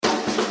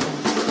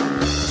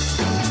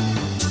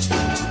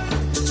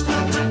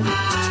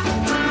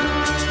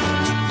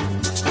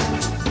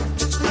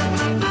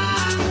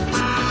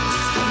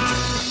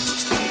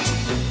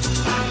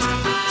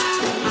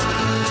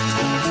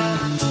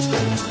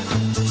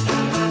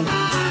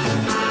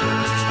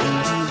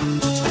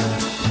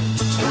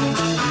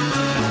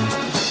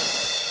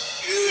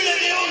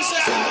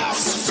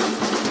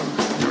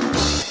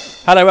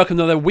Hello, welcome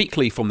to another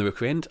weekly from the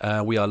Rookery End.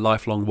 We are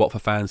lifelong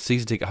Watford fans,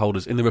 season ticket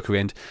holders in the Rookery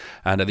End,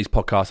 and these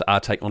podcasts are our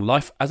take on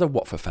life as a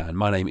Watford fan.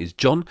 My name is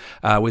John.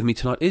 With me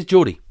tonight is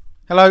Geordie.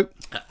 Hello.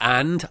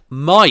 And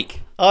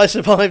Mike. I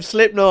survived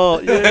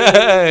Slipknot.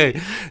 Yay.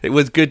 It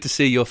was good to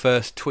see your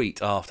first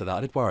tweet after that.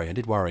 I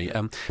did worry.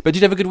 But did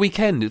you have a good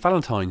weekend? It's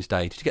Valentine's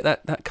Day. Did you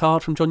get that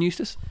card from John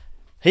Eustace?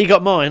 He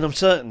got mine, I'm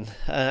certain,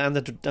 and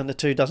the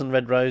 2 dozen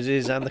red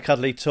roses, and the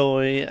cuddly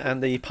toy,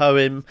 and the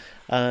poem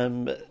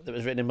that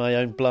was written in my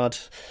own blood.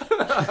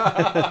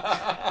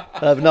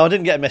 No, I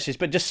didn't get a message,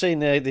 but just seeing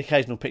the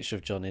occasional picture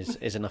of John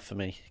is enough for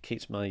me.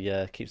 Keeps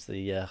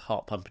the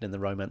heart pumping and the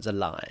romance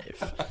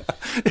alive.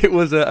 It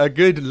was a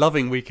good,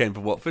 loving weekend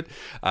for Watford.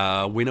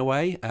 Win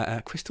away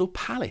at Crystal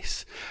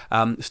Palace.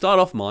 Start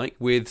off, Mike,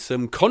 with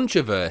some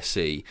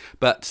controversy,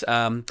 but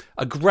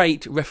a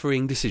great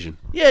refereeing decision.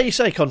 Yeah, you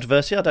say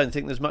controversy. I don't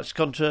think there's much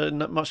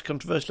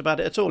controversial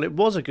about it at all. It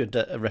was a good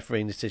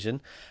refereeing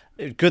decision.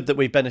 Good that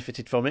we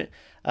benefited from it.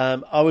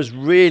 I was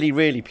really,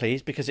 really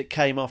pleased because it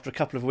came after a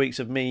couple of weeks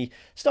of me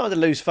starting to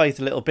lose faith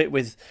a little bit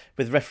with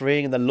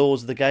refereeing and the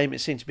laws of the game.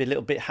 It seemed to be a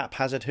little bit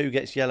haphazard, who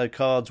gets yellow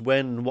cards,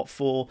 when and what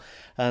for.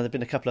 There have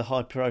been a couple of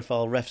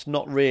high-profile refs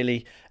not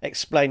really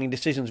explaining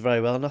decisions very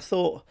well, and I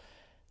thought,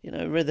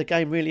 the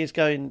game really is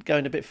going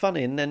a bit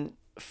funny. And then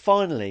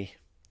finally,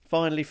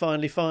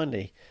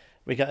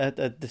 we got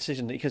a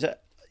decision, because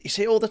you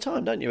see it all the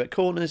time, don't you? At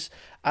corners,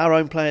 our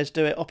own players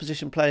do it,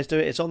 opposition players do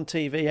it, it's on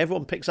TV,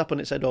 everyone picks up on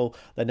it, said,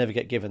 they never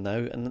get given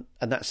though, and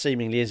that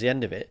seemingly is the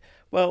end of it.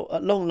 Well,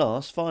 at long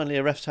last, finally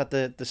a ref's had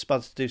the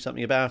spuds to do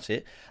something about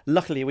it.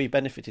 Luckily we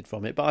benefited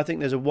from it, but I think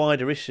there's a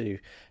wider issue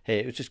here.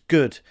 It was just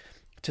good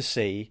to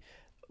see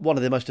one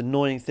of the most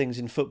annoying things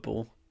in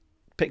football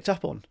picked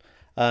up on.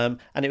 And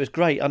it was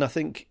great, and I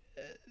think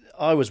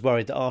I was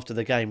worried that after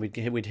the game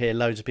we'd hear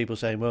loads of people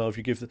saying, well, if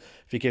you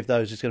give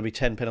those, it's going to be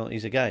 10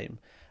 penalties a game.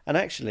 And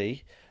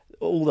actually,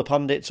 all the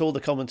pundits, all the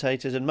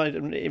commentators, and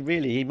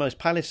most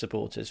Palace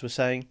supporters were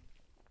saying,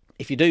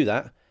 if you do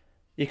that,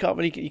 you can't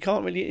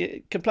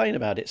really complain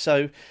about it.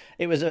 So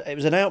it was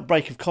an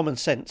outbreak of common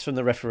sense from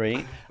the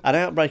referee, an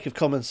outbreak of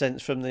common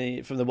sense from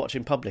the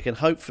watching public, and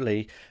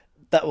hopefully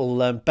that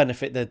will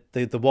benefit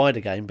the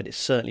wider game. But it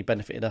certainly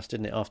benefited us,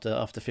 didn't it?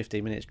 After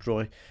 15 minutes,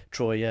 Troy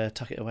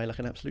tuck it away like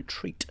an absolute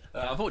treat.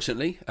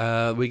 Unfortunately,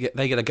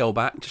 they get a goal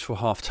back just for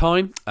half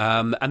time,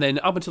 and then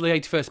up until the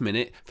 81st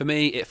minute, for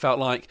me, it felt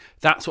like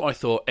that's what I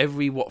thought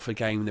every Watford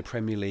game in the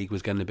Premier League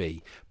was going to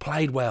be.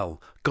 Played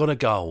well, got a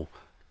goal,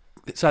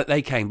 so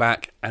they came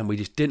back, and we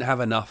just didn't have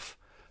enough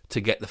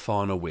to get the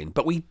final win.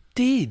 But we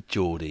did,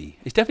 Geordie.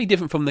 It's definitely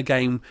different from the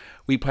game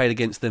we played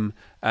against them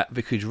at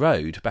Vicarage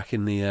Road back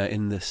in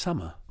the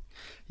summer.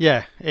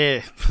 Yeah,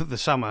 the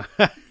summer.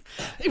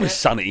 It was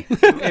sunny.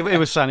 it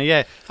was sunny,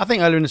 yeah. I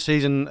think earlier in the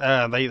season,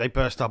 they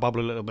burst our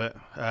bubble a little bit.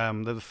 They're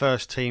the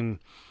first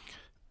team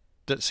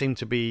that seemed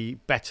to be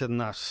better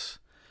than us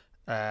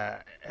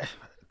at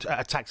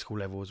a tactical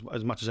level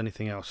as much as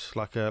anything else,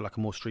 like a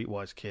more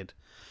streetwise kid.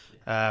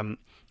 And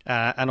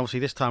obviously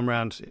this time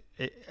round,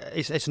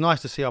 it's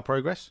nice to see our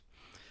progress.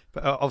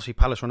 But obviously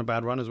Palace run a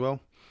bad run as well.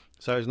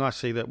 So it's nice to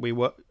see that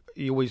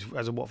you always,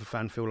 as a Watford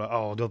fan, feel like,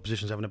 the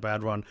opposition's having a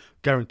bad run,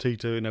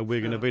 guaranteed to, we're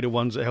going to be the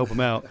ones that help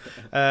them out.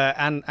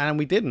 And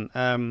we didn't.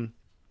 And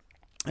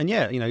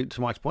yeah,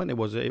 to Mike's point, it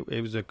was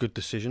a good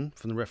decision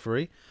from the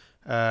referee.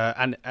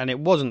 And it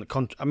wasn't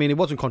it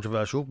wasn't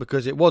controversial,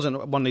 because it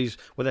wasn't one of these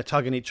where they're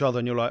tugging each other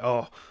and you're like,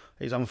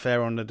 it's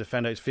unfair on the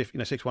defender. It's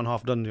 6-1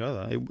 half done the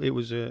other. It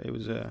was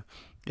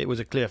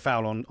a clear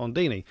foul on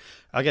Deeney.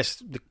 I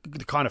guess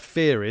the kind of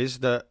fear is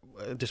that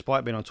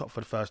despite being on top for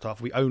the first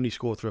half, we only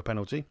scored through a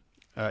penalty.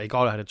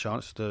 Igalo had a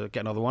chance to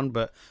get another one,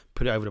 but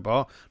put it over the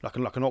bar like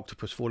an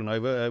octopus falling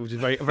over, which is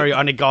very very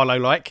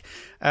un-Igalo-like.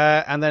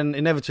 And then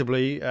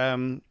inevitably,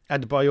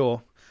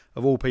 Adebayor,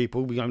 of all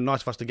people,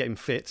 nice for us to get him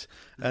fit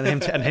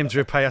and him to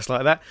repay us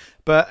like that.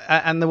 But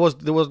and there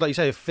was like you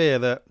say, a fear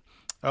that,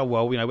 that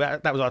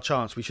was our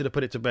chance. We should have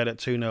put it to bed at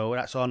 2-0.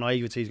 That's our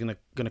naivety is going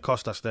to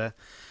cost us there.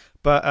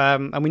 But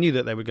and we knew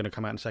that they were going to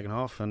come out in the second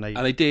half, and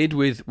they did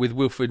with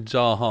Wilfried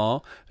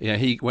Zaha.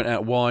 He went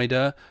out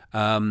wider.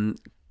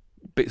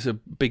 Bits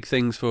of big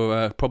things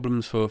for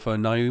problems for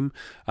Naum,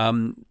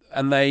 and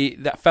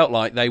that felt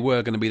like they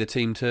were going to be the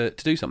team to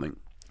do something.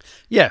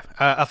 Yeah,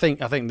 I think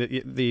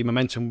that the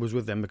momentum was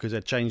with them because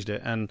they'd changed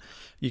it, and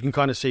you can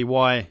kind of see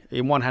why,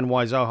 in one hand,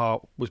 why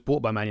Zaha was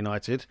bought by Man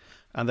United,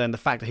 and then the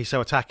fact that he's so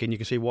attacking, you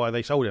can see why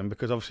they sold him,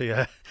 because obviously,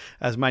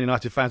 as Man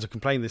United fans have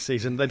complained this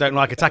season, they don't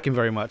like attacking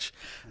very much.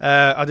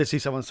 I did see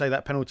someone say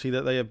that penalty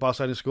that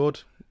Barcelona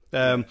scored,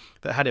 that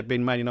had it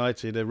been Man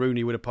United,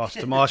 Rooney would have passed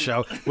it to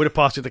Martial, would have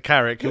passed it to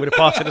Carrick, he would have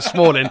passed it to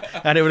Smalling,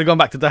 and it would have gone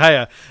back to De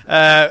Gea.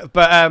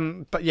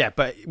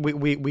 But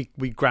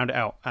we ground it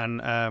out,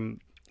 and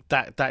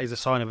that is a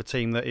sign of a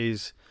team that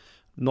is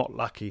not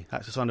lucky.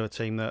 That's a sign of a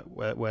team that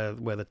where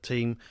the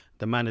team,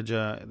 the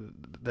manager,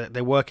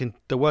 they're working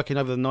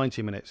over the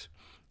 90 minutes.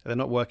 They're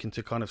not working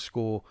to kind of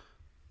score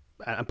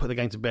and put the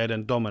game to bed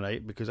and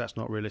dominate, because that's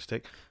not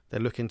realistic. They're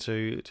looking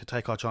to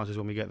take our chances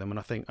when we get them, and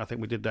I think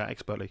we did that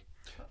expertly.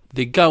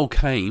 The goal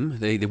came,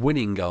 the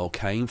winning goal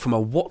came from a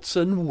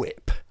Watson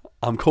whip.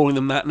 I'm calling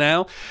them that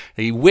now.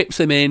 He whips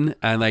them in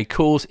and they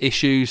cause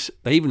issues.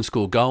 They even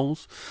score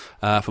goals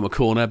from a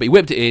corner, but he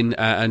whipped it in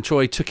and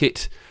Troy took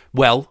it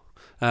well.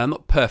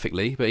 Not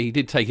perfectly, but he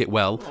did take it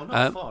well. Oh,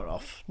 not far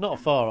off. Not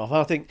far off.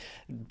 I think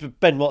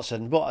Ben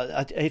Watson,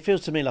 it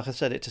feels to me, like I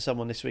said it to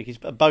someone this week, he's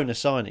a bonus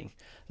signing.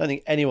 I don't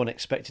think anyone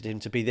expected him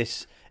to be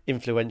this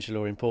influential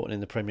or important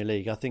in the Premier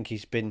League. I think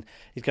he's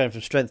going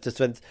from strength to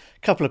strength. A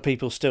couple of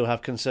people still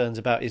have concerns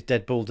about his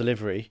dead ball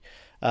delivery,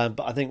 but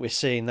I think we're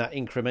seeing that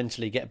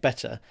incrementally get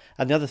better.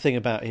 And the other thing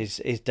about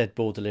his dead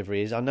ball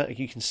delivery is, I know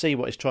you can see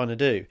what he's trying to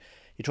do.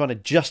 You're trying to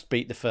just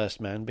beat the first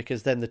man,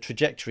 because then the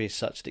trajectory is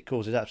such that it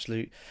causes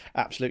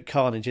absolute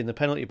carnage in the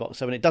penalty box.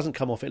 So when it doesn't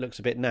come off, it looks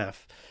a bit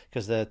naff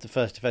because the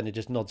first defender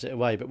just nods it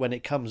away. But when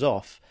it comes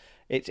off,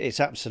 it's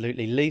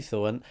absolutely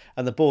lethal. And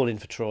the ball in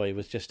for Troy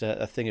was just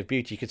a thing of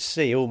beauty. You could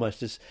see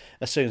almost as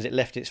soon as it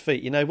left its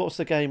feet. You know, what's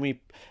the game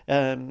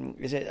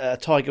is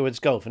it Tiger Woods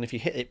Golf? And if you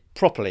hit it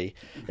properly,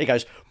 it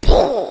goes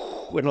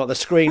when like the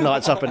screen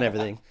lights up and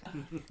everything,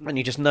 and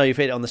you just know you've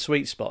hit it on the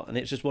sweet spot. And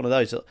it's just one of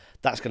those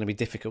that's going to be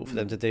difficult for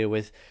them to deal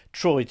with.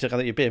 Troy took, I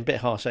think you're being a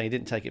bit harsh saying he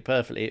didn't take it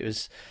perfectly. It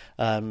was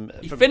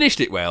he finished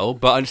it well,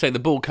 but I'm saying the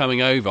ball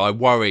coming over, I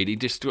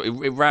worried.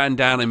 It ran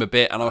down him a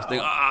bit, and I was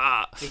thinking,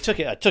 He took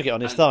it on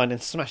his thigh and then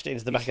smashed it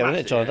into the back of the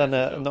net, John.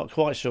 I'm not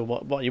quite sure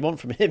what you want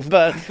from him,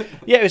 but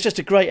yeah, it was just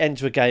a great end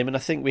to a game. And I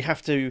think we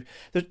have to.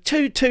 There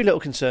were two little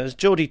concerns.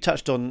 Geordie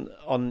touched on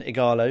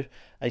Ighalo.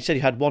 He said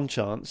he had one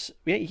chance.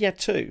 He had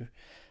two.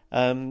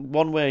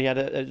 One where he had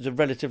a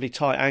relatively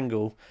tight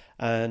angle,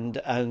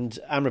 and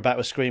Amrabat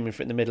was screaming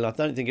for it in the middle. I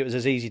don't think it was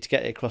as easy to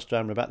get it across to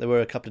Amrabat. There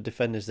were a couple of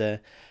defenders there,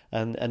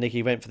 and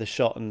Nicky went for the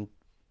shot and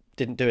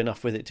didn't do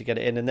enough with it to get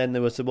it in. And then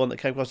there was the one that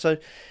came across. So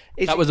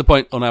that was the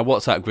point on our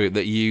WhatsApp group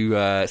that you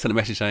sent a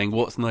message saying,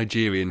 "What's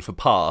Nigerian for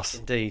pass?"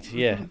 Indeed,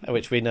 yeah,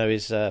 which we know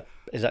is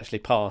actually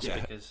pass. Yeah.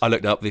 Because I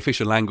looked up, the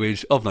official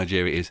language of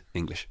Nigeria is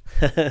English.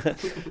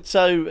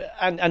 So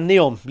and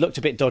Neom looked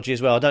a bit dodgy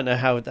as well. I don't know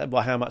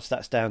how much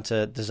that's down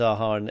to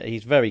Zaha, and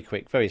he's very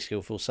quick, very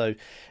skillful. So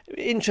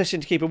interesting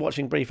to keep a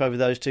watching brief over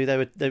those two. They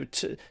were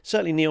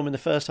certainly Neom in the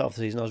first half of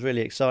the season. I was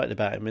really excited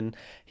about him, and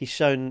he's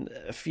shown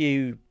a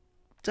few.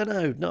 Don't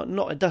know,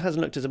 it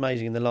hasn't looked as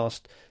amazing in the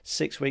last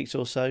 6 weeks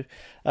or so.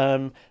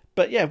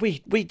 But yeah, we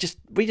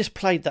just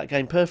played that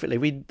game perfectly.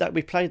 We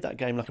played that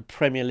game like a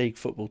Premier League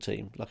football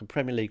team, like a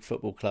Premier League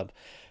football club.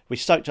 We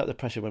soaked up the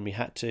pressure when we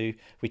had to.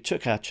 We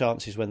took our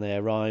chances when they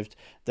arrived.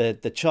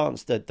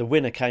 The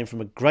winner came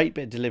from a great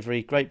bit of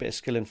delivery, great bit of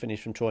skill and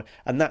finish from Troy,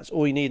 and that's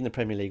all you need in the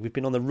Premier League. We've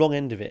been on the wrong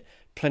end of it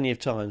plenty of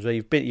times where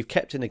you've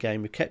kept in the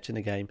game, we've kept in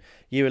the game.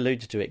 You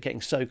alluded to it,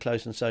 getting so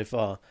close and so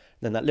far,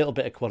 then that little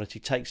bit of quality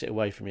takes it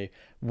away from you.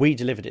 We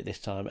delivered it this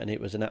time, and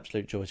it was an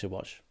absolute joy to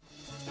watch.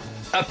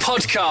 A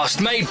podcast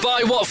made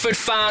by Watford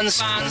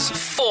fans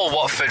for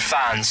Watford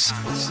fans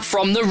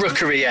from the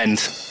Rookery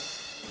end.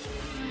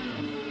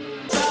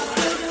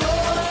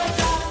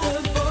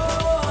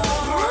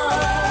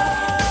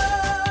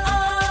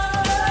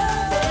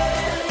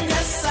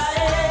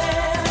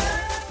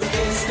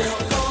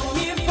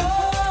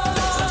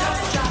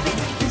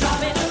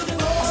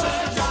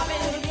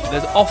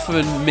 There's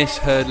often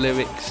misheard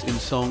lyrics in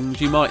songs.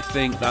 You might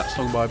think that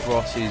song by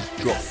Bros is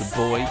Drop the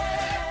Boy,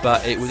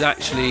 but it was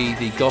actually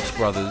the Goss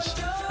Brothers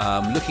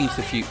looking to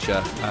the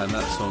future, and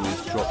that song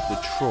is Drop the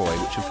Troy,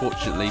 which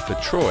unfortunately for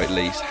Troy at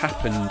least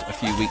happened a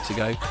few weeks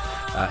ago.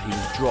 He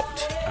was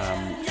dropped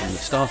from the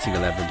starting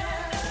 11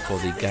 for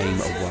the game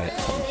away at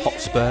Tottenham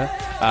Hotspur,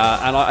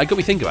 and I got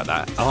me thinking about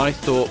that. I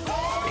thought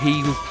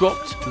he was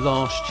dropped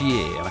last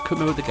year, and I couldn't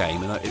remember the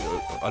game, and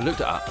I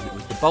looked it up, and it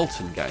was the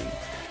Bolton game,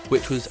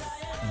 which was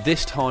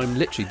this time,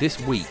 literally this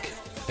week,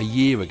 a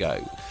year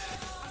ago.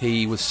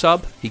 He was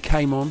sub, he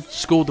came on,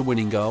 scored the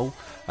winning goal.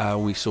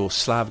 We saw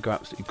Slav go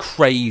absolutely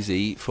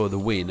crazy for the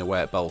win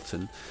away at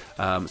Bolton.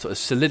 Sort of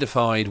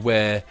solidified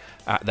where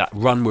that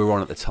run we were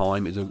on at the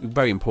time. It was a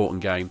very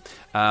important game.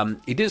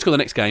 He didn't score the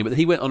next game, but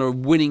he went on a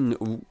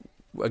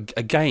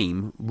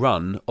game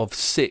run of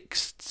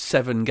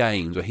 6-7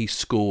 games where he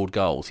scored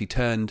goals. He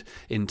turned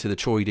into the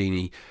Troy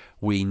Deeney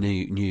we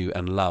knew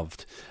and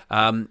loved.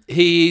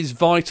 He is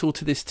vital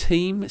to this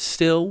team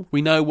still.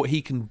 We know what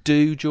he can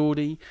do,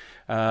 Geordie.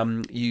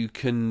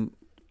 Everyone's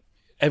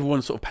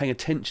sort of paying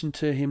attention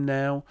to him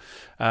now.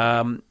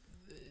 Okay,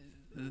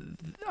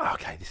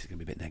 this is going to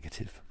be a bit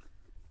negative.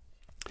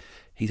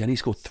 He's only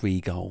scored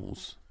 3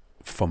 goals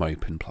from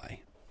open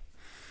play.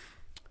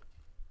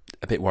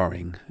 A bit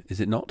worrying, is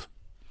it not?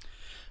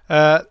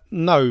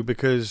 No,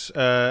 because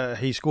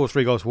he scored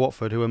 3 goals for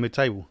Watford, who are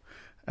mid-table.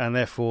 And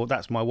therefore,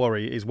 that's my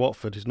worry, is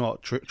Watford is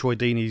not Troy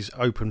Deeney's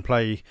open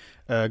play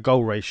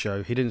goal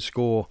ratio. He didn't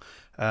score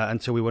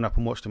until we went up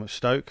and watched him at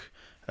Stoke,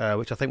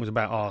 which I think was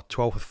about our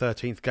 12th or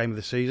 13th game of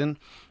the season.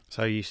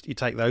 So you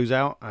take those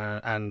out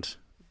and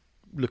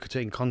look at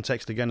it in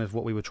context again of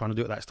what we were trying to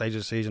do at that stage of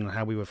the season and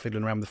how we were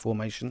fiddling around with the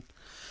formation.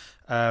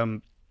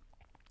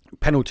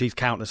 penalties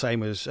count the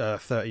same as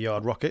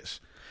 30-yard rockets.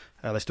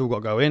 They still got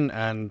to go in,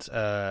 and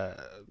they're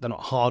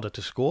not harder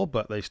to score,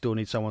 but they still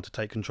need someone to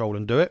take control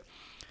and do it.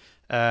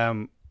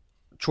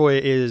 Troy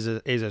is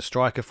a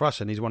striker for us,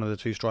 and he's one of the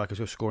 2 strikers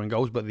who are scoring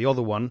goals. But the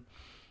other one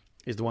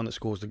is the one that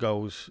scores the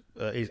goals.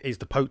 Is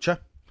the poacher.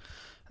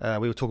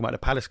 We were talking about the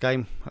Palace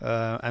game,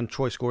 and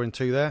Troy scoring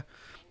 2 there.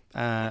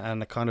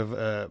 And I kind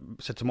of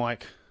said to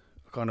Mike,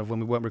 kind of when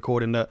we weren't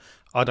recording, that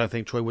I don't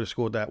think Troy would have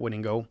scored that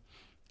winning goal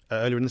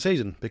earlier in the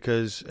season,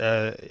 because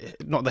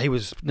not that he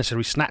was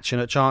necessarily snatching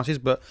at chances,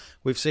 but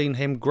we've seen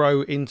him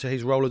grow into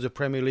his role as a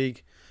Premier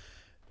League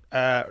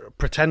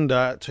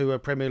pretender to a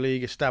Premier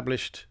League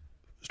established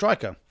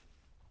striker,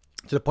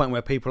 to the point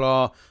where people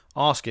are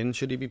asking,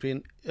 should he be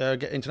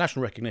get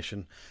international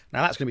recognition?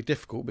 Now that's going to be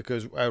difficult,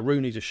 because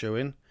Rooney's a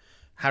shoo-in,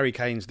 Harry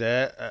Kane's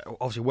there,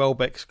 obviously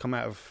Welbeck's come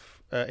out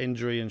of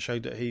injury and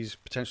showed that he's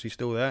potentially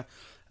still there.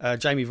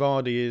 Jamie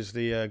Vardy is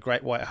the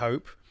great white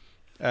hope.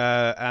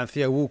 And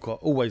Theo Walcott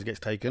always gets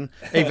taken,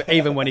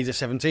 even when he's a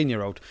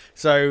 17-year-old.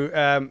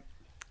 So,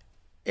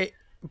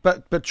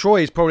 but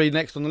Troy is probably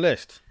next on the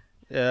list.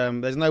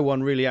 There's no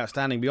one really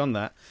outstanding beyond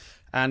that.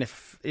 And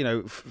if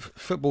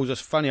football's a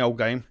funny old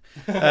game,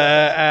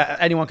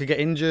 anyone could get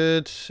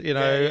injured.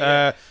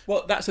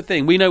 Well, that's the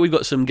thing. We know we've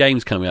got some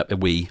games coming up.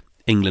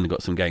 England have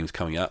got some games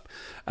coming up,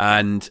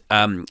 and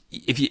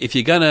if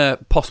you're gonna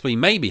possibly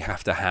maybe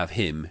have to have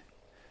him,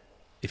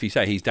 if you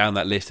say he's down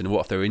that list, and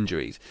what if there are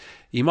injuries,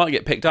 he might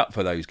get picked up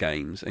for those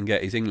games and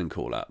get his England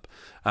call up.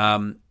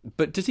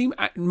 But does he,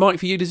 Mike,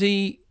 for you, does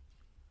he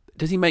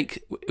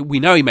make? We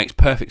know he makes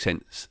perfect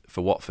sense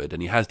for Watford,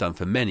 and he has done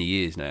for many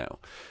years now.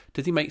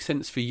 Does he make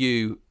sense for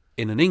you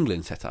in an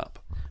England setup?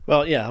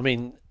 Well, yeah. I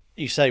mean,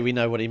 you say we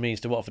know what he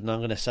means to Watford, and I'm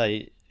going to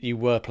say you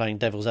were playing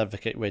devil's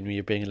advocate when you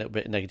were being a little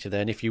bit negative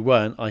there. And if you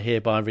weren't, I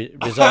hereby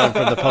resign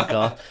from the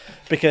podcast,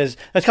 because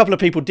a couple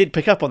of people did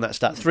pick up on that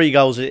stat: 3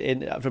 goals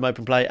from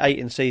open play, 8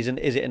 in season.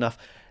 Is it enough?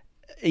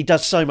 He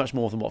does so much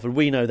more than Watford.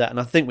 We know that, and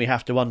I think we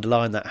have to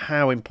underline that,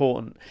 how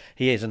important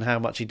he is and how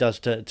much he does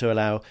to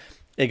allow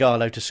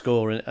Ighalo to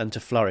score and to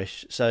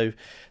flourish. So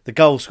the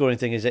goal scoring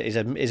thing is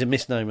a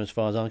misnomer as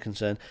far as I'm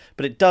concerned,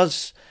 but it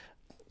does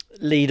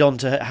lead on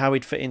to how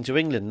he'd fit into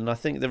England. And I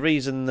think the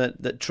reason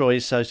that Troy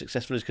is so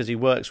successful is because he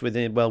works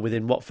within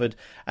Watford,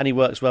 and he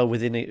works well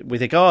with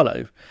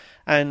Ighalo.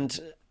 And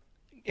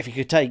if you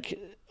could take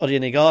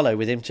Odion Ighalo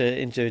with him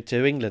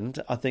to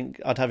England, I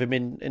think I'd have him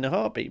in a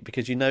heartbeat,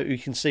 because you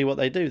can see what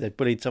they do. They've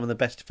bullied some of the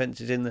best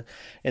defences in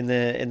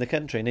the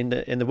country and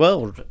in the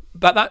world.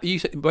 But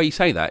where you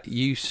say that,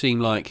 you seem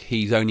like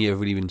he's only ever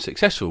really been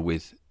successful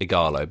with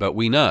Ighalo. But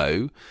we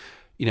know,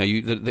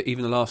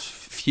 even the last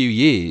few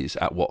years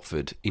at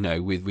Watford,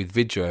 with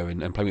Vidra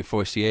and playing with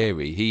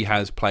Forestieri, he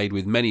has played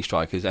with many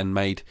strikers and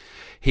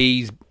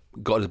he's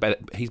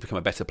become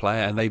a better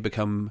player, and they've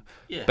become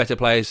better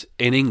players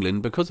in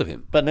England because of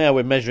him. But now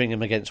we're measuring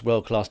him against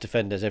world-class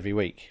defenders every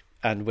week,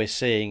 and we're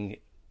seeing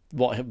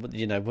what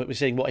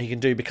he can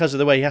do because of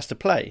the way he has to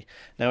play.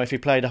 Now, if he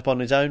played up on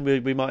his own,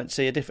 we might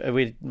see a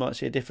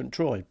different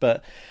Troy.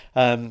 But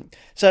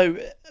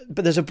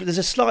there's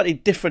a slightly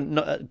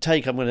different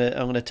take. I'm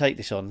gonna take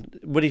this on.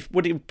 Would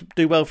he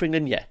do well for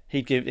England? Yeah,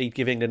 he'd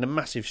give England a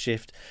massive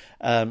shift,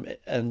 and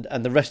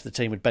the rest of the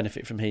team would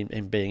benefit from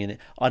him being in it.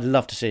 I'd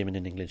love to see him in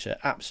an England shirt.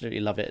 Absolutely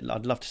love it.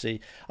 I'd love to see.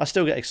 I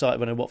still get excited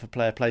when a Watford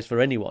player plays for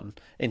anyone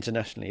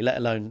internationally, let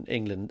alone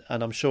England,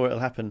 and I'm sure it'll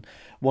happen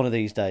one of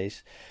these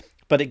days.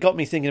 But it got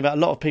me thinking about, a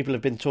lot of people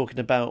have been talking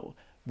about,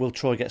 will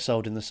Troy get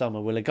sold in the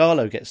summer? Will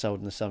Ighalo get sold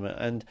in the summer?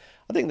 And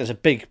I think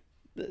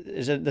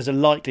there's a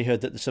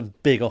likelihood that some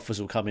big offers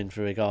will come in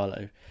for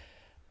Ighalo.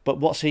 But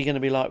what's he going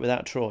to be like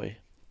without Troy?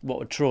 What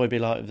would Troy be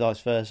like with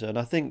vice versa? And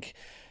I think,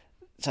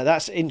 so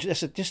that's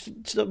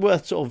just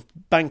worth sort of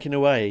banking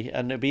away,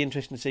 and it'd be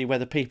interesting to see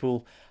whether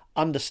people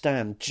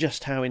understand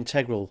just how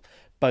integral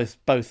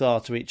both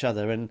are to each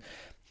other. And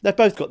they've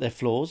both got their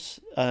flaws.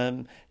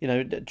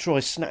 Troy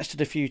snatched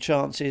at a few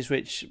chances,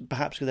 which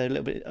perhaps they're a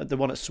little bit. The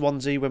one at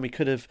Swansea when we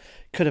could have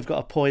got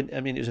a point. I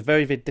mean, it was a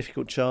very, very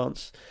difficult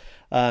chance.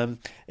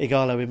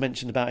 Ighalo, we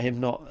mentioned about him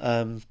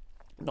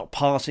not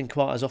passing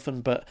quite as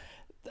often, but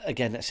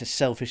again, that's his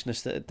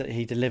selfishness that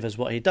he delivers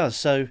what he does.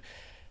 So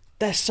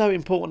they're so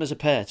important as a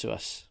pair to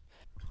us.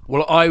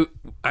 Well, I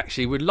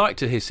actually would like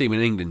to see him in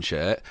an England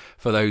shirt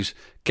for those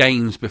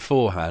games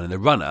beforehand and the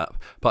run-up,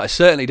 but I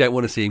certainly don't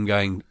want to see him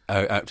going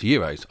out to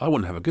Euros. I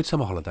want to have a good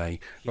summer holiday,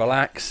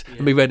 relax,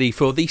 and be ready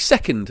for the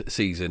second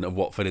season of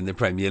Watford in the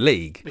Premier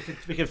League.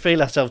 We can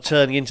feel ourselves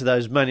turning into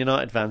those Man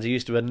United fans who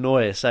used to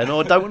annoy us, saying,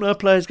 I don't want our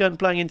players going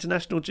playing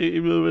international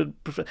duty.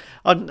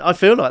 I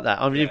feel like that.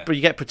 I mean,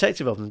 you get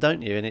protective of them,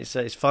 don't you? And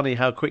it's funny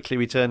how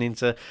quickly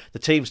the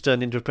team's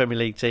turned into a Premier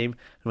League team,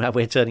 and how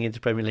we're turning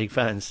into Premier League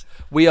fans.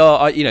 We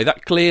are,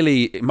 that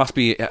clearly it must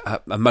be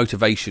a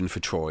motivation for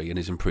Troy and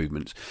his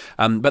improvements.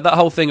 But that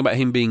whole thing about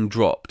him being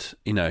dropped,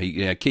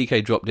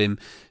 Kike dropped him,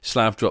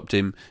 Slav dropped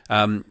him.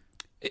 Do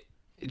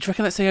you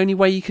reckon that's the only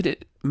way you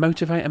could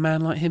motivate a man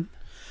like him?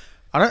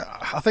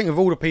 I think of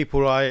all the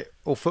people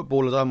or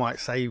footballers I might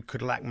say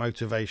could lack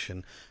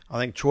motivation, I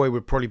think Troy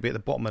would probably be at the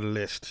bottom of the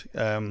list.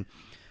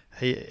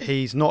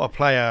 He's not a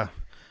player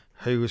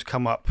who has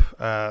come up,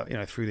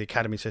 through the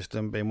academy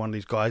system, being one of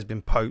these guys,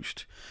 been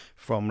poached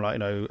from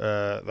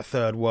the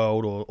third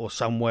world or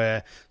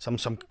somewhere, some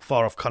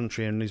far off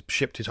country, and he's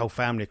shipped his whole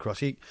family across.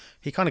 He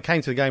kind of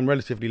came to the game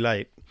relatively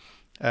late,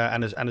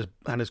 and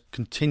has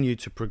continued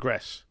to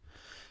progress.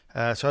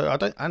 So I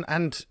don't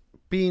and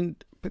being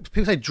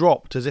people say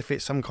dropped as if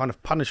it's some kind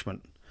of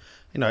punishment.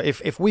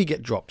 If we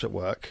get dropped at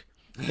work,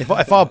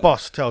 if our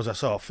boss tells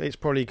us off, it's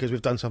probably because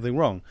we've done something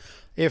wrong.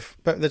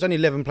 But there's only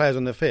 11 players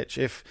on the pitch.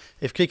 If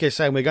Kike's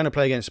saying we're going to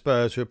play against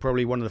Spurs, who are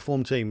probably one of the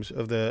form teams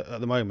at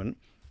the moment,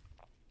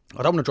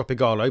 I don't want to drop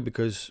Ighalo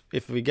because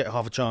if we get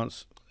half a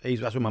chance,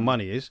 that's where my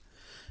money is.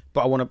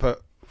 But I want to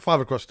put 5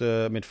 across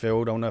the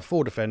midfield. I want to have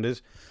 4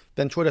 defenders.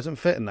 Then Troy doesn't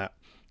fit in that,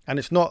 and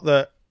it's not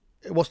that.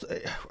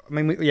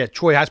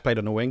 Troy has played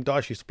on the wing.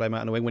 Dyche used to play him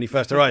out on the wing when he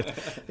first arrived,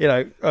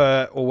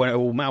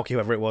 or Malky,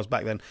 whoever it was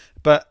back then.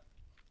 But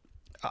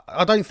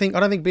I don't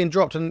think being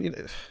dropped, and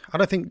I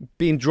don't think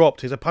being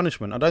dropped is a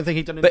punishment. I don't think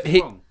he's done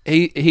anything wrong.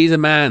 He's a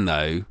man,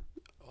 though.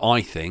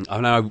 I think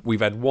I know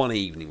we've had one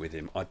evening with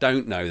him. I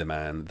don't know the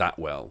man that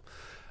well,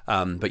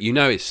 but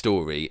his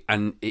story,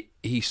 and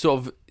he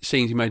sort of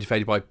seems to be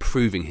motivated by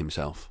proving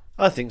himself.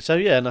 I think so,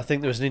 yeah. And I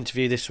think there was an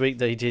interview this week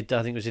that he did,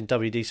 I think it was in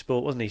WD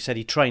Sport, wasn't he? He said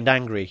he trained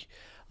angry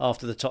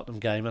after the Tottenham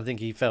game. I think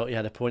he felt he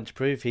had a point to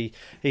prove. He's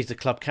the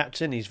club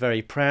captain. He's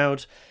very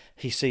proud.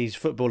 He sees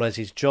football as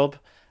his job,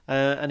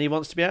 and he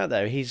wants to be out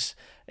there. He's,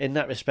 in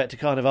that respect, a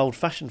kind of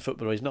old-fashioned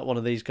footballer. He's not one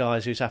of these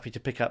guys who's happy to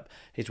pick up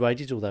his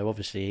wages, although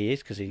obviously he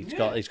is, because he's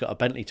got a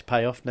Bentley to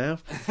pay off now,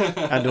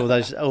 and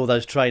all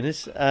those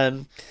trainers.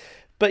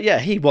 But yeah,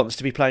 he wants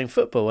to be playing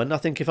football, and I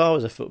think if I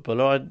was a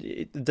footballer,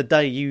 the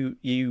day you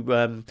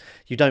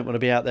don't want to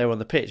be out there on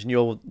the pitch,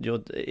 and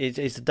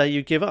it's the day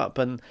you give up.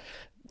 And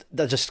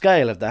there's a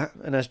scale of that.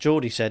 And as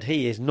Geordie said,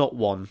 he is not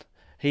one.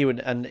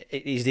 And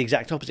he's the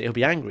exact opposite. He'll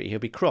be angry. He'll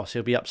be cross.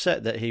 He'll be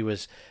upset that he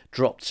was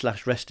dropped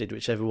 / rested,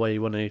 whichever way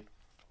you want to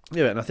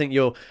do it. And I think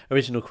your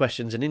original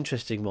question's an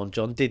interesting one,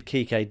 John. Did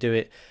Kike do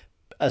it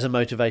as a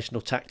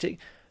motivational tactic?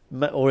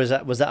 Or was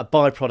that a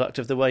byproduct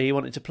of the way he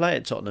wanted to play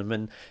at Tottenham?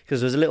 And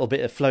because there was a little bit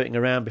of floating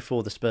around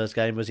before the Spurs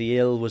game. Was he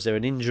ill? Was there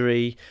an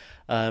injury?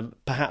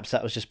 Perhaps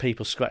that was just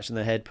people scratching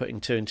their head, putting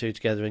 2 and 2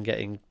 together and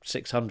getting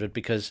 600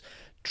 because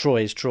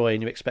Troy is Troy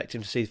and you expect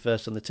him to see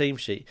first on the team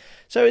sheet.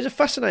 So it was a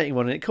fascinating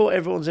one and it caught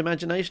everyone's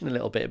imagination a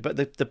little bit. But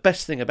the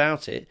best thing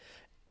about it,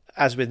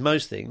 as with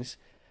most things,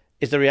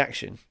 is the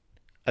reaction.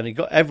 And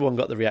everyone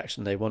got the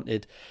reaction they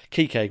wanted.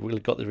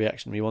 Kike got the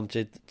reaction we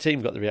wanted. The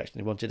team got the reaction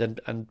they wanted.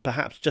 And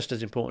perhaps just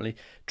as importantly,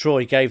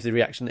 Troy gave the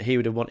reaction that he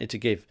would have wanted to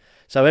give.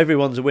 So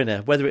everyone's a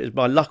winner. Whether it was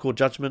by luck or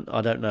judgment,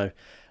 I don't know.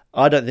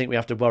 I don't think we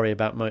have to worry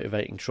about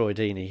motivating Troy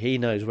Deeney. He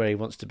knows where he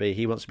wants to be.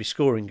 He wants to be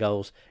scoring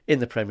goals in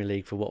the Premier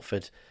League for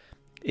Watford.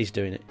 He's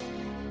doing it.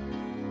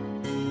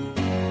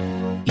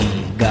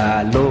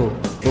 Ighalo,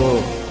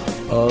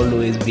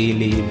 always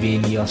believe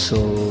in your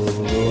soul.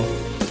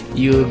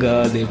 You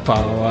got the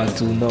power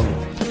to know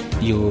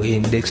you're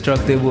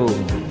indestructible.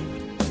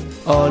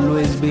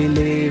 Always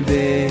believe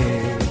in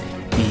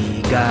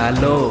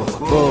Ighalo.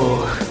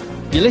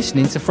 You're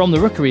listening to From the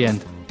Rookery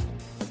End.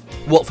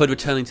 Watford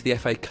returning to the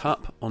FA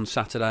Cup on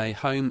Saturday,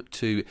 home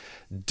to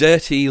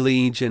dirty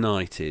Leeds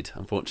United.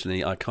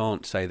 Unfortunately, I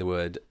can't say the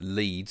word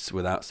Leeds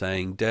without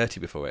saying dirty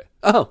before it.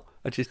 Oh,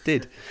 I just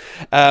did.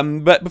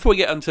 But before we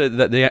get onto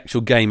the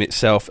actual game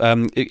itself,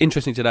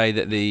 interesting today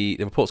that the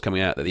report's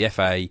coming out that the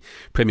FA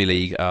Premier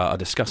League are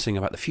discussing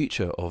about the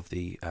future of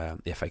the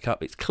FA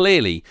Cup. It's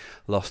clearly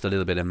lost a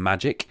little bit of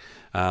magic,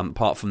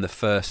 apart from the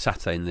first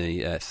Saturday in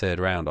the third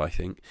round, I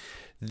think.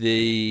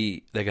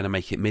 They're going to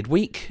make it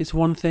midweek is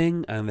one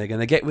thing, and they're going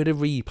to get rid of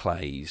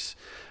replays.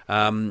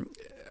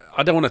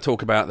 I don't want to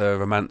talk about the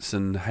romance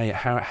and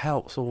how it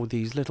helps all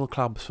these little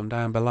clubs from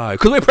down below.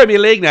 Because we're Premier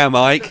League now,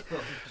 Mike.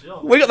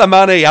 We got the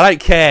money. I don't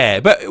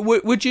care. But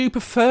would you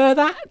prefer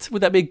that?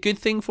 Would that be a good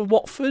thing for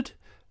Watford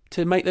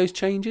to make those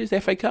changes,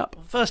 the FA Cup?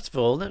 First of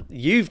all,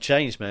 you've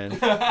changed, man.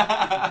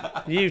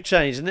 You've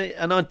changed,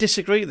 and I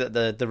disagree that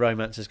the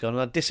romance has gone.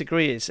 And I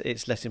disagree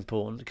it's less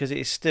important because it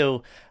is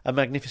still a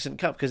magnificent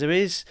cup. Because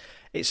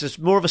it's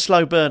more of a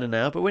slow burner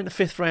now, but we're in the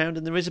 5th round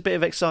and there is a bit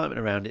of excitement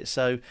around it.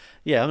 So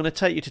yeah, I'm going to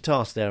take you to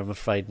task there, I'm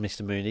afraid,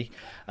 Mr. Mooney.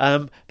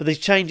 But these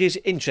changes,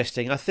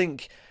 interesting. I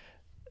think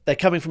they're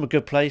coming from a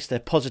good place. They're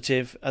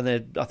positive,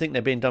 and I think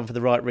they're being done for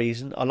the right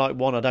reason. I like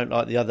one. I don't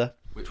like the other.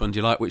 Which one do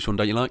you like? Which one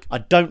don't you like? I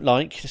don't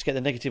like. Let's get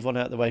the negative one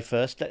out of the way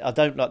first. I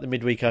don't like the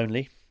midweek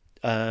only.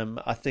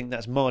 I think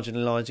that's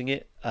marginalising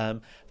it.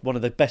 One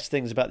of the best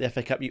things about the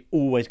FA Cup, you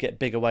always get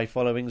big away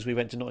followings. We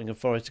went to Nottingham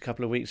Forest a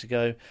couple of weeks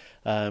ago.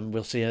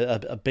 We'll see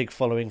a big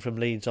following from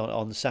Leeds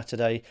on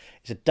Saturday.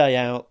 It's a day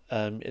out.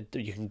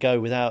 You can go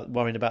without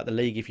worrying about the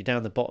league. If you're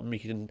down the bottom, you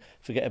can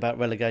forget about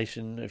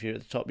relegation. If you're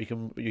at the top,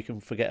 you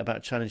can forget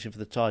about challenging for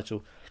the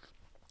title.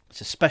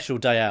 It's a special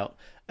day out,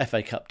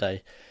 FA Cup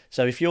day.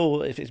 So if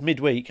it's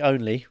midweek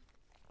only,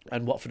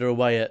 and Watford are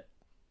away at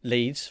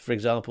Leeds, for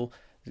example,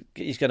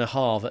 he's going to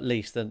halve at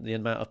least the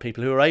amount of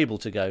people who are able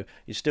to go.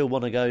 You still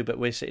want to go, but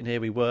we're sitting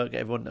here, we work,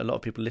 a lot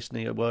of people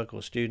listening at work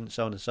or students,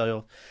 so on and so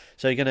on.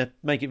 So you're going to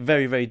make it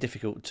very, very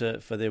difficult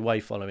for the away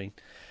following.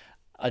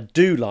 I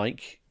do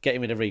like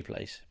getting rid of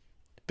replays,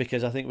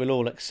 because I think we'll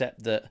all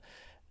accept that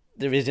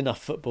there is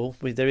enough football.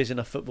 There is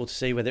enough football to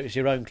see, whether it's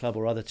your own club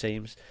or other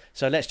teams.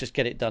 So let's just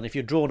get it done. If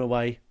you're drawn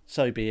away,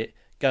 so be it.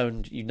 Go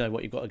and you know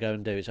what you've got to go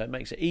and do. So it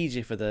makes it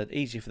easier for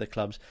the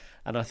clubs,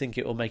 and I think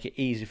it will make it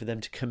easier for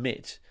them to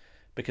commit,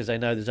 because they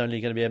know there's only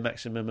going to be a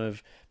maximum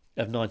of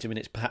 90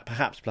 minutes,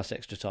 perhaps plus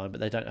extra time,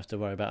 but they don't have to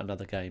worry about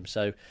another game.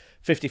 So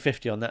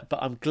 50-50 on that.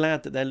 But I'm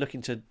glad that they're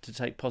looking to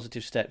take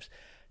positive steps.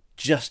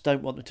 Just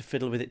don't want them to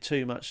fiddle with it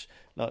too much,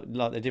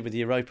 like they did with the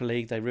Europa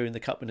League. They ruined the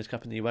Cup Winners'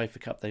 Cup and the UEFA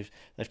Cup. They've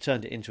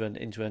turned it into a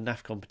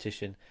NAF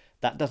competition.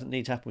 That doesn't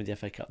need to happen with the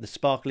FA Cup. The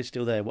sparkle is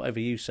still there, whatever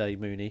you say,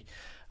 Mooney.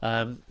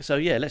 So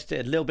yeah, let's do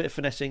a little bit of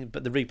finessing,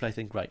 but the replay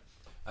thing, great.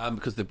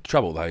 Because the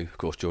trouble, though, of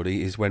course,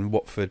 Geordie, is when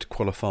Watford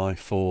qualify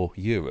for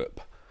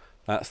Europe.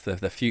 That's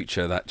the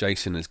future that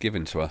Jason has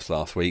given to us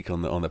last week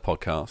on the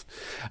podcast.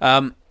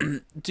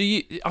 Do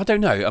you? I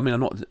don't know. I mean, I'm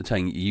not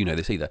saying you know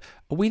this either.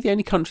 Are we the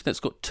only country that's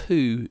got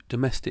 2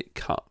 domestic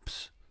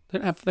cups? They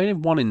have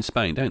one in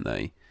Spain, don't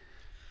they?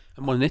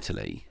 And one in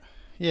Italy.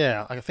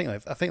 Yeah, I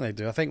think they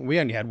do. I think we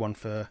only had one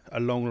for a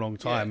long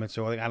time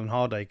until I think Alan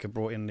Hardacre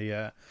brought in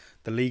the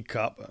League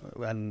Cup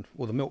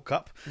or the Milk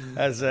Cup,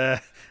 as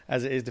it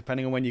is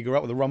depending on when you grew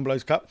up, with the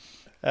Rumbelows Cup.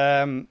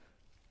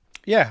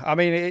 Yeah, I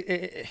mean,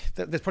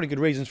 there's probably good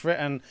reasons for it,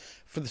 and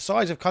for the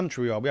size of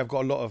country we have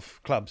got a lot of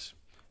clubs.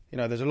 You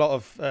know, there's a lot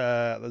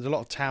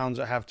of towns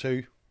that have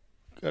two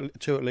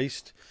at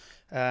least.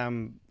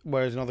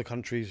 Whereas in other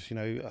countries, you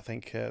know, I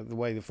think the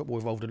way the football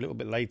evolved a little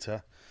bit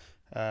later,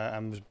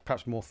 and was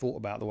perhaps more thought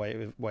about the way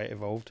it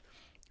evolved.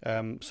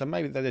 So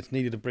maybe they just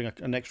needed to bring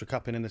an extra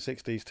cup in the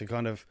 60s to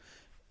kind of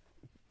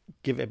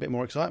give it a bit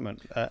more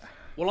excitement.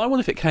 Well, I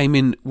wonder if it came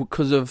in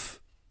because of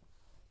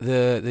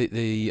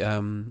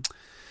the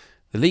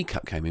League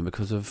Cup came in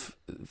because of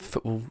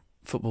football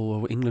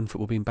or England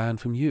football being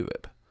banned from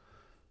Europe.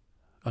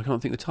 I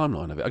can't think the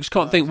timeline of it. I just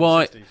can't think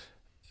why.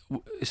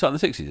 It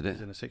started in the 60s, did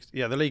it? In the 60s.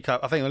 Yeah, the League Cup.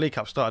 I think the League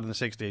Cup started in the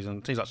 60s,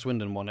 and teams like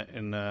Swindon won it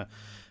in. And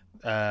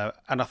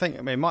I think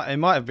it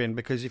might have been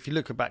because if you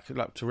look back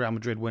to Real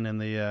Madrid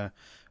winning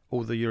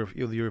all the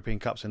European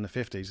Cups in the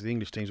 50s, the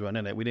English teams weren't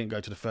in it. We didn't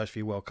go to the first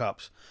few World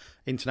Cups.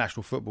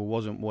 International football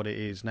wasn't what it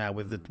is now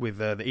with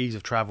the ease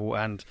of travel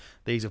and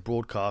the ease of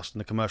broadcast and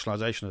the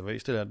commercialisation of it.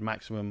 It still had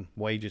maximum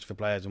wages for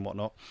players and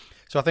whatnot.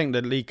 So I think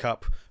the League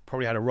Cup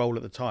probably had a role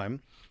at the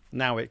time.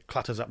 Now it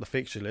clutters up the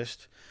fixture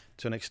list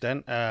to an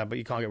extent, but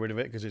you can't get rid of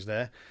it because it's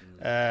there.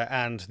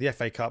 And the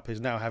FA Cup is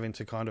now having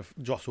to kind of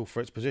jostle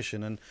for its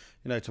position. And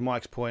you know, to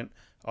Mike's point,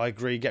 I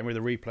agree. Getting rid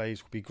of the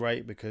replays would be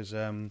great because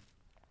it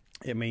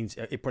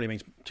probably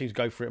means teams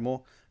go for it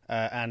more.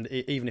 And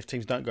even if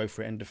teams don't go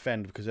for it and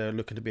defend because they're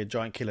looking to be a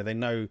giant killer, they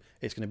know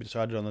it's going to be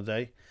decided on the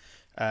day.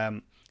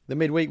 The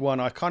midweek one,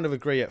 I kind of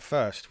agree at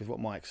first with what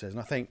Mike says, and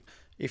I think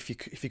if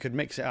you could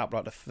mix it up,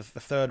 like the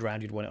third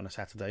round, you'd want it on a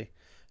Saturday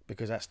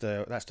because that's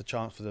the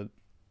chance for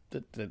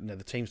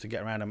the teams to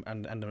get around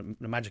and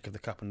the magic of the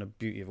cup and the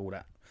beauty of all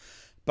that.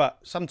 But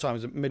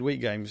sometimes the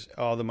midweek games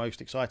are the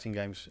most exciting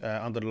games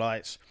under the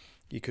lights.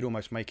 You could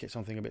almost make it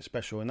something a bit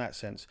special in that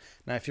sense.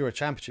 Now, if you're a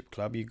championship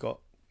club, you've got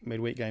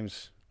midweek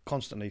games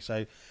constantly.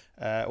 So,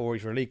 or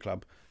if you're a league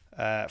club,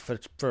 for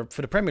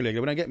the Premier League,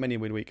 we don't get many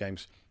midweek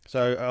games.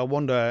 So I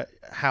wonder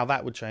how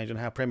that would change and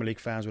how Premier League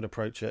fans would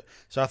approach it.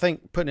 So I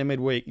think putting in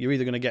midweek, you're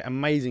either going to get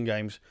amazing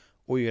games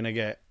or you're going to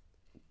get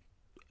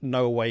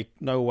no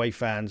away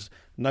fans.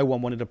 No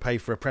one wanted to pay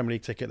for a Premier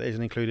League ticket that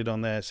isn't included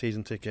on their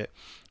season ticket,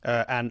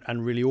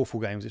 and really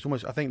awful games. It's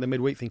almost, I think the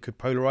midweek thing could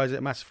polarise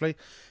it massively.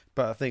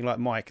 But I think, like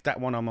Mike,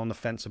 that one I'm on the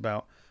fence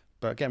about.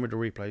 But getting rid of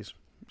replays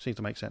seems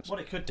to make sense. What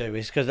it could do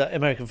is, because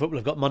American football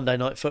have got Monday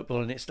night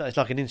football, and it's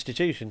like an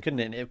institution, couldn't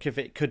it? If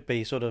it could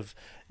be sort of,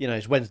 you know,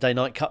 it's Wednesday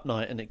night cup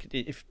night,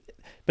 and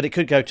but it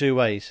could go two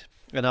ways.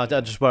 And I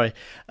just worry.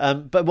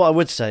 But what I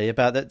would say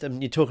about that,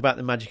 you talk about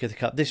the magic of the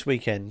cup. This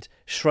weekend,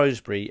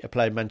 Shrewsbury are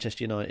playing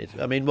Manchester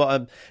United. I mean,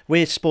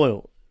 we're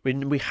spoilt.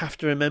 We have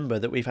to remember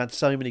that we've had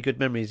so many good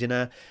memories in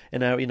our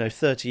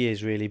 30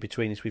 years really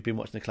between us. We've been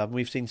watching the club and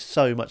we've seen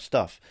so much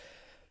stuff.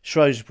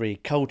 Shrewsbury,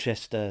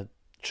 Colchester,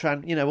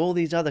 all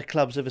these other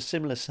clubs of a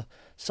similar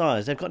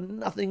size. They've got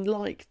nothing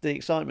like the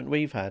excitement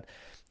we've had.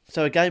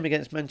 So a game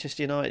against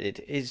Manchester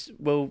United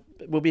will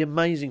be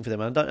amazing for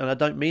them. And I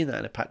don't mean that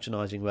in a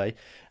patronising way.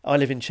 I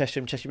live in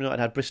Cheshire. Cheshire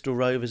United had Bristol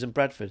Rovers and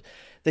Bradford.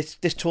 This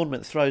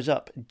tournament throws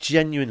up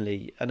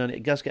genuinely, and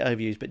it does get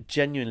overused, but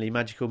genuinely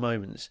magical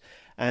moments.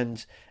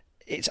 And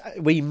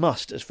we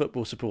must, as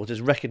football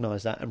supporters,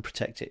 recognise that and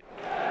protect it.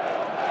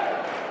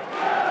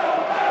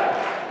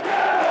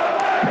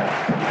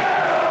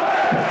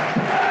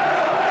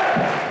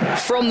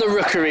 From the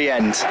Rookery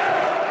End.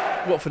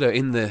 Watford are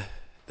in the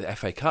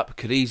FA Cup,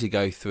 could easily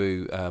go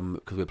through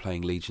because we're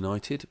playing Leeds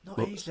United. Not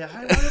easily.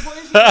 What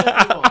is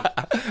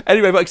it?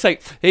 Anyway, but say,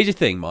 here's your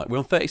thing, Mike. We're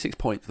on 36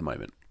 points at the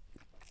moment.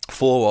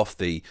 4 off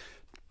the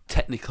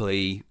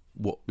technically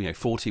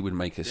 40 would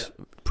make us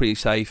pretty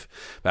safe,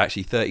 but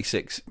actually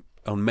 36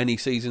 on many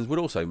seasons would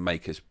also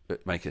make us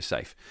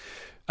safe.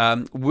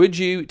 Would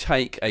you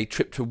take a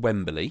trip to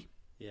Wembley?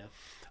 Yeah.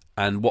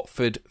 And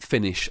Watford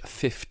finish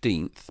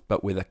 15th,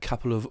 but with a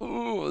couple of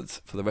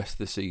ohs for the rest of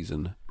the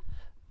season?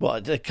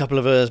 What, a couple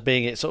of us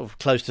being it sort of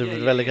close to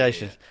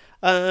relegation?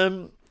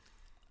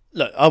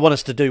 Look, I want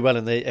us to do well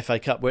in the FA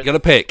Cup. You got to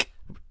pick.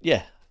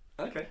 Yeah.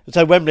 Okay.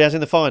 So Wembley as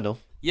in the final?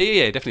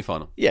 Yeah, definitely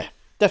final. Yeah,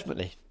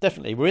 definitely.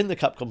 We're in the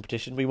cup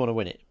competition. We want to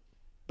win it.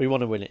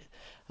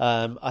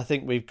 I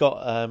think we've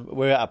got.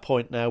 We're at a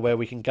point now where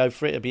we can go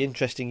for it. It'll be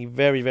interesting,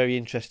 very, very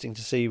interesting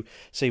to see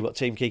what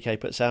Team Kike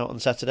puts out on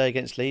Saturday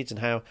against Leeds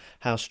and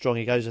how strong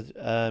he goes.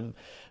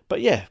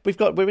 But yeah,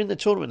 we're in the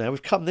tournament now.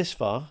 We've come this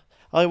far.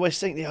 I always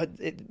think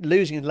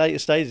losing in later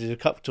stages of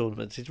cup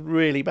tournaments is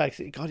really bad.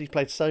 God, he's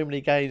played so many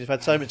games, we've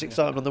had so much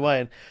excitement on the way,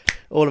 and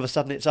all of a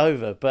sudden it's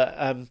over.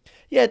 But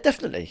yeah,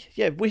 definitely.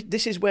 Yeah,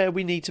 this is where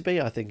we need to be,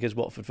 I think, as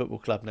Watford Football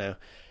Club now.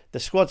 The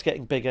squad's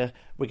getting bigger.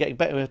 We're getting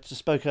better. We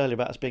spoke earlier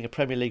about us being a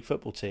Premier League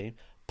football team.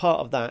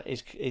 Part of that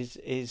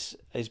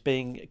is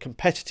being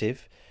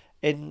competitive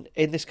in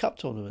this cup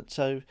tournament.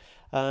 So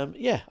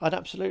yeah,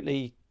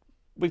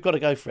 we've got to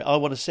go for it. I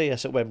want to see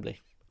us at Wembley.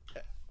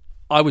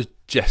 I was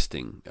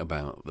jesting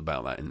about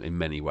that in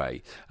many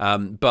ways,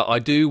 but I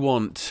do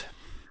want.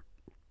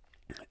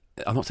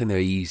 I'm not saying they're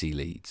easy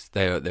Leeds.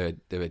 They're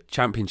a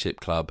Championship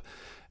club.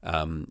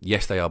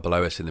 Yes, they are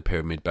below us in the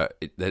pyramid, but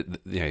the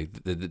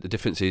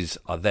differences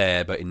are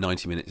there. But in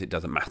 90 minutes, it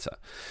doesn't matter.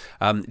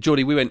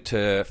 Geordie, we went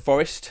to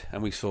Forest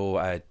and we saw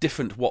a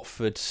different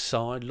Watford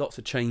side. Lots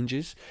of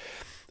changes.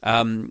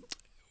 Do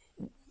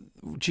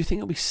you think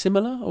it'll be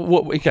similar? Or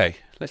what? Okay,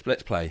 let's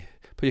play.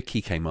 Put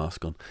your Kike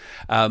mask on.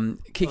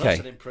 Kike. Well, that's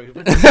an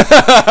improvement.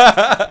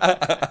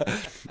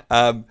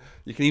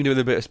 You can even do it with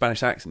a bit of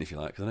Spanish accent if you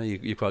like, because I know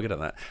you're quite good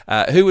at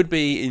that. Who would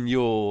be in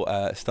your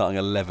starting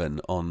 11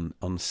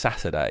 on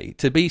Saturday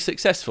to be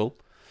successful,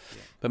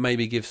 but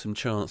maybe give some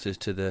chances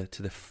to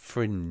the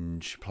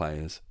fringe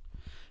players?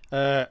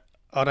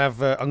 I'd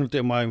have. I'm going to do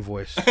it in my own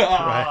voice,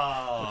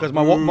 right? Because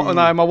my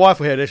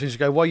wife will hear this and she'll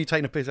go, "Why are you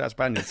taking a piss out of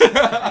Spaniards?" And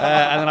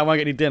then I won't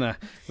get any dinner,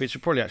 which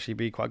would probably actually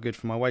be quite good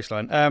for my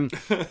waistline.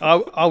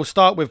 I'll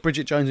start with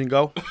Bridget Jones in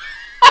goal.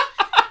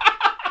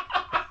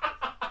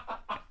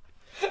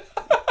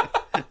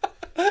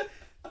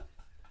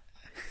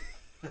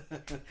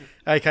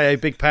 AKA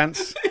Big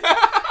Pants.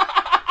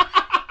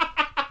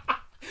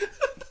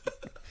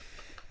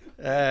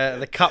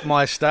 The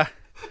Cupmeister,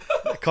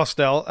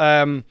 Costel.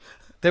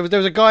 There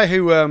was a guy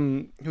who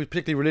was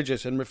particularly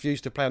religious and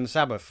refused to play on the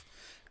Sabbath,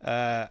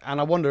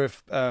 and I wonder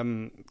if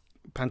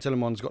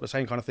Pantelemon's got the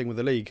same kind of thing with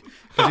the league,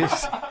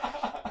 because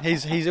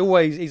he's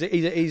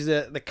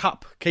the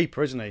cup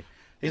keeper, isn't he?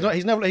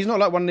 He's not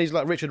like one of these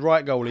like Richard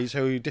Wright goalies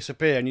who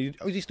disappear and is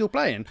he still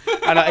playing?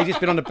 And he's just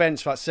been on the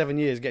bench for like 7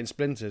 years getting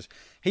splinters.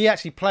 He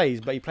actually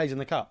plays, but he plays in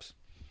the cups.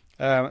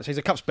 So he's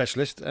a cup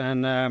specialist,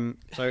 and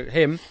so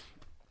him,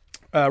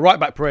 right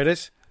back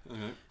Paredes.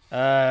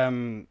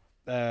 Mm-hmm.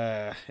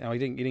 He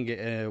didn't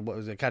get what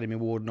was the Academy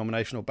Award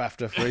nomination or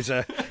BAFTA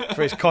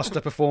for his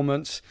Costa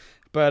performance,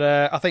 but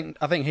I think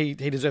he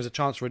deserves a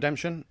chance for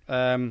redemption.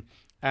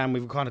 And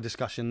we've kind of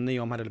discussion.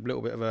 Neom had a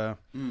little bit of a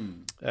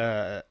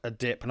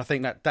dip, and I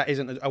think that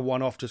isn't a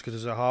one-off just because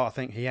there's a heart. I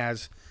think he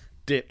has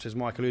dipped, as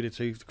Mike alluded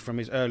to, from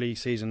his early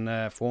season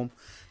form.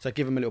 So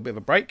give him a little bit of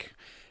a break.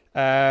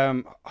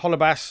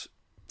 Holebas,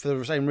 for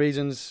the same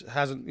reasons,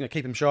 hasn't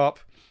keep him sharp,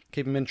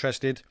 keep him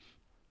interested.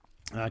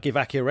 Give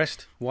Aki a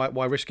rest.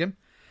 Why risk him?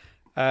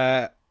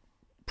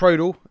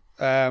 Prodel,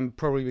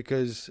 probably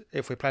because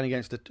if we're playing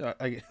against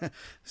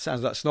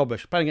sounds like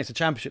snobbish, playing against a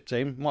Championship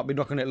team, might be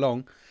knocking it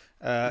long.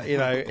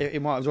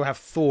 It might as well have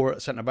Thor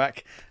at centre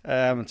back.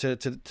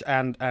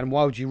 And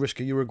why would you risk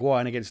a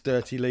Uruguayan against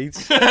dirty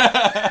Leeds?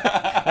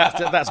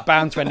 that's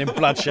bound to end in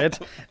bloodshed.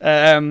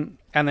 And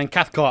then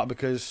Cathcart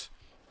because.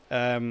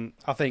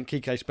 I think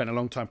Kike spent a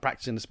long time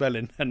practicing the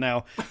spelling and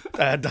now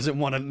doesn't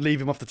want to leave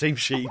him off the team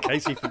sheet in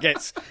case he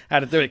forgets how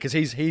to do it because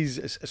he's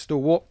a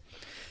stalwart.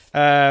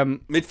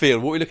 Midfield.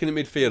 What are we looking at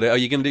midfield? Are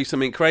you going to do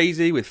something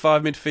crazy with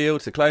 5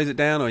 midfield to close it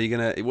down, or what are you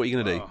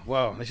going to do?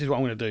 Well, this is what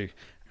I'm going to do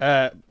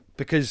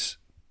because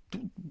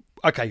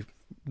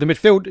the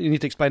midfield you need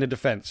to explain the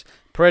defence.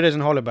 Paredes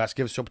and Holebas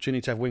give us the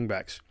opportunity to have wing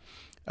backs,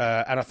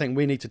 and I think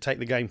we need to take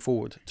the game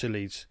forward to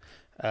Leeds.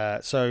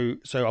 So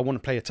I want to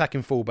play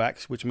attacking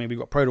fullbacks, which means we've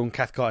got Prodel and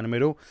Cathcart in the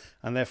middle,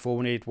 and therefore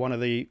we need one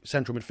of the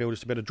central midfielders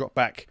to be able to drop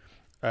back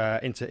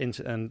into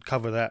and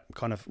cover that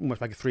kind of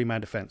almost like a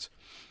 3-man defence.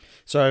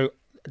 So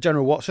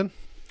General Watson,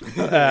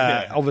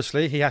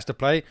 obviously he has to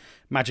play.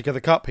 Magic of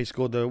the Cup, he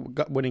scored the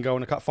winning goal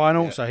in the Cup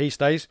final, so he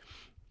stays.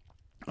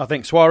 I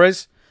think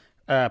Suarez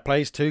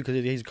plays too because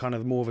he's kind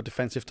of more of a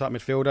defensive type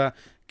midfielder.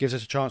 Gives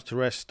us a chance to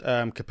rest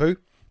Capu,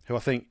 who I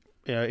think,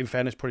 in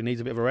fairness, probably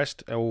needs a bit of a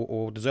rest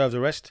or deserves a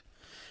rest.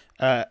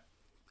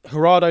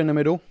 Gerardo in the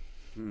middle,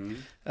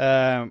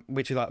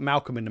 which is like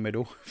Malcolm in the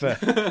middle. I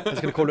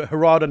was going to call it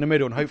Gerardo in the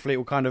middle, and hopefully it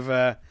will kind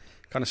of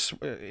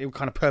it'll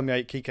kind of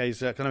permeate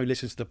Kike's. I know he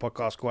listens to the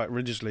podcast quite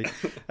religiously.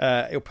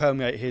 It'll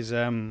permeate his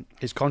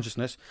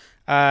consciousness,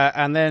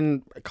 and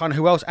then kind of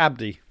who else?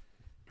 Abdi.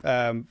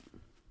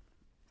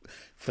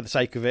 For the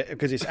sake of it,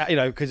 because it's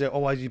because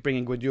always you bring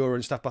in Guardiola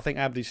and stuff. But I think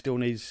Abdi still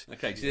needs.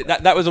 Okay, so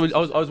that was I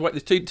was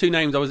there's two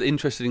names I was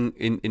interested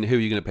in who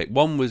you're going to pick.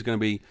 One was going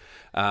to be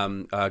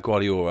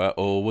Guardiola,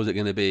 or was it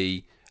going to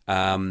be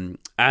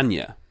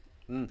Anya?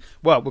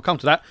 Well, we'll come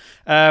to that.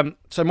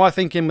 So my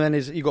thinking then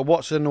is you got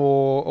Watson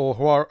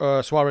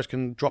or Suarez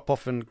can drop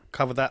off and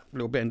cover that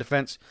little bit in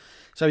defence.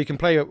 So you can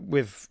play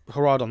with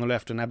Gerrard on the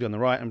left and Abdi on the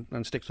right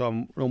and stick to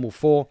our normal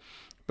 4.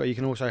 But you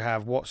can also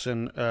have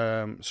Watson,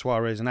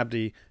 Suarez, and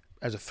Abdi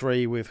as a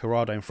 3 with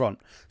Gerardo in front.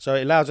 So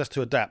it allows us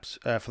to adapt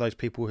for those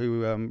people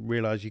who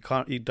realise you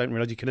don't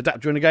realise you can adapt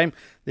during the game.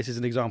 This is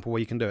an example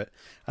where you can do it.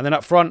 And then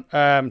up front,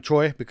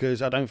 Troy,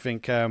 because I don't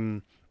think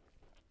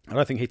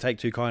he'd take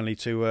too kindly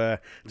to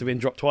being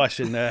dropped twice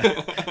in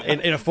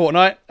a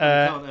fortnight. We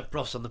can't have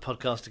Ross on the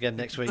podcast again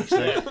next week.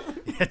 So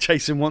yeah,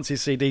 Jason wants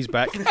his CDs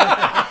back.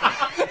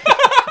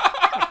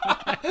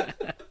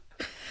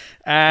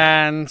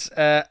 And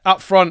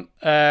up front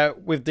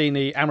with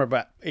Deeney,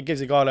 Amrabat, it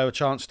gives Ighalo a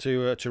chance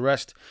to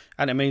rest,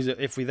 and it means that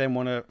if we then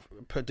want to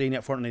put Deeney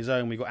up front on his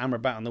own, we've got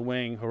Amrabat on the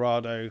wing,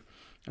 Gerardo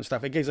and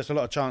stuff. It gives us a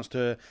lot of chance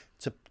to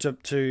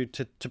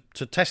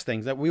test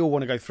things that we all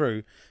want to go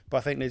through. But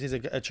I think this is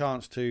a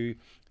chance to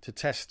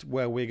test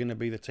where we're going to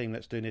be the team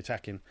that's doing the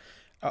attacking.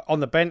 On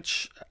the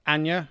bench,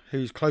 Anya,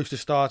 who's close to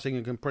starting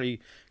and can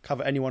pretty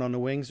cover anyone on the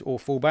wings or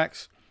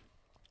fullbacks.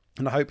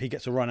 And I hope he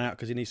gets a run out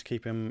because he needs to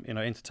keep him,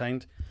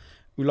 entertained.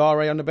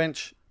 Ulare on the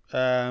bench.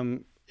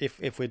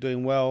 If we're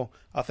doing well,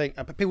 I think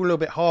people are a little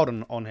bit hard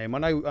on him. I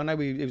know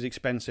it was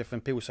expensive,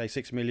 and people say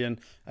 6 million,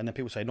 and then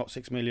people say not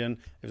 6 million.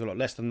 It was a lot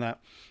less than that.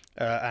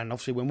 And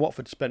obviously, when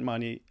Watford spent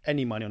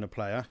any money on a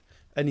player,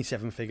 any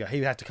 7-figure,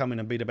 he had to come in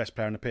and be the best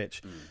player on the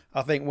pitch.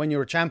 I think when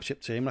you're a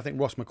championship team, I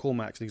think Ross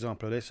McCormack's an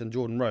example of this, and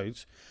Jordan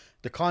Rhodes,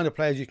 the kind of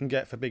players you can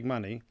get for big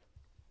money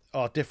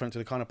are different to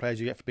the kind of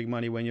players you get for big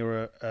money when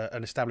you're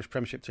an established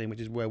Premiership team,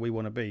 which is where we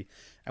want to be.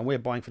 And we're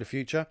buying for the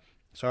future.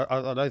 So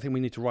I don't think we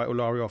need to write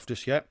Ulari off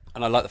just yet.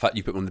 And I like the fact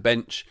you put him on the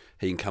bench.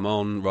 He can come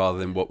on rather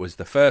than what was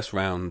the third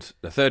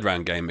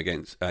round game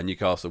against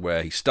Newcastle,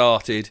 where he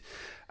started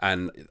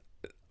and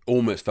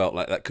almost felt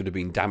like that could have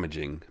been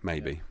damaging,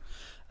 maybe.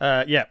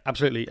 Yeah,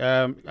 absolutely.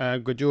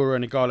 Guardiola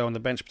and Ighalo on the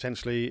bench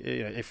potentially.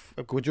 If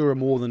Guardiola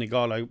more than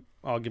Ighalo,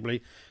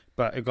 arguably,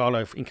 but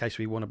Ighalo in case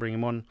we want to bring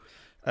him on.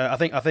 I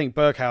think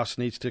Berghaus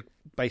needs to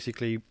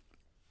basically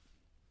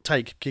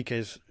take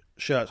Kike's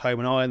shirts home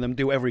and iron them,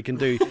 do whatever he can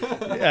do,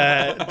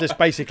 just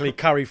basically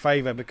curry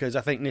favour, because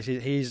I think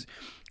I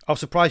was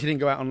surprised he didn't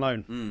go out on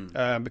loan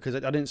because I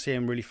didn't see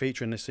him really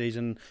featuring this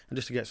season, and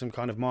just to get some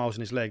kind of miles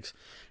in his legs.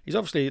 He's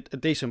obviously a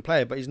decent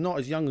player, but he's not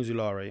as young as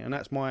Ulari, and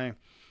that's my.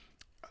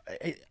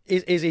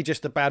 Is he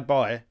just a bad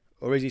buy?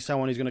 Or is he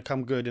someone who's going to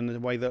come good in the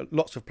way that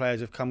lots of players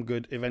have come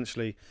good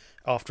eventually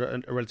after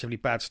a relatively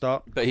bad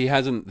start? But he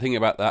hasn't, thinking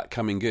about that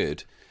coming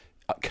good,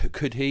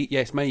 could he?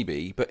 Yes,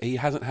 maybe, but he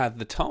hasn't had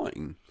the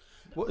time.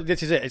 Well,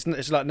 this is it.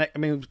 It's like,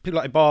 people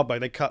like Barbo,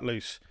 they cut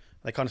loose.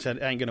 They kind of said,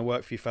 it ain't going to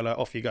work for you, fella,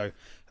 off you go.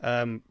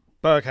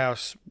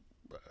 Berghaus,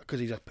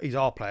 because he's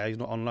our player, he's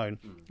not on loan.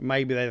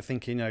 Maybe they're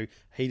thinking,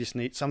 he just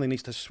something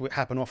needs to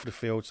happen off the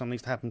field, something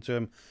needs to happen to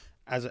him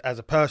as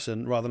a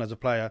person rather than as a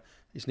player.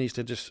 He just needs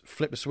to just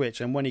flip the switch,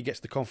 and when he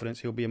gets the confidence,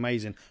 he'll be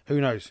amazing. Who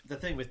knows? The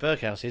thing with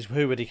Berghaus is,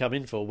 who would he come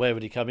in for? Where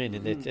would he come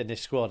in this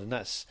squad? And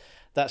that's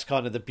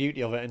kind of the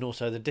beauty of it, and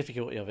also the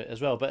difficulty of it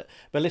as well. But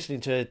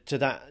listening to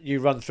that, you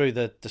run through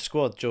the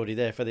squad, Geordie,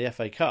 there for the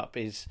FA Cup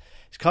is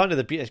kind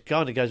of it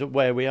kind of goes up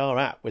where we are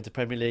at with the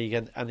Premier League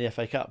and the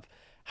FA Cup.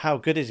 How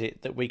good is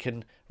it that we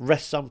can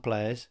rest some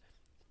players,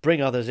 bring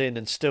others in,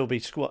 and still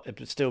be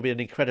an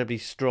incredibly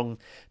strong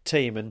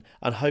team, and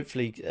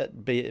hopefully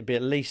be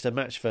at least a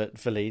match for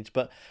Leeds.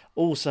 But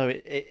also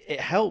it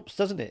helps,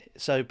 doesn't it?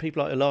 So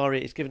people like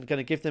Ulari, it's going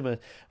to give them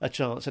a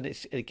chance, and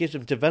it gives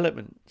them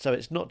development. So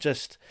it's not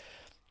just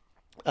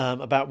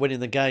about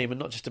winning the game, and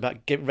not just about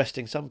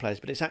resting some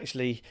players, but it's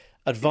actually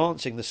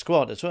advancing the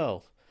squad as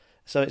well.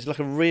 So it's like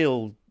a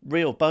real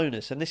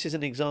bonus, and this is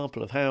an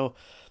example of how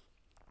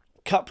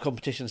cup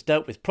competitions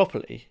dealt with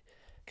properly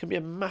can be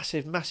a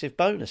massive, massive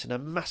bonus and a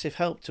massive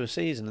help to a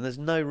season. And there's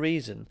no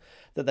reason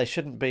that they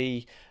shouldn't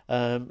be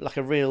like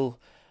a real,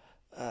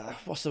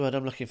 what's the word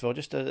I'm looking for?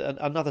 Just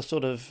another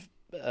sort of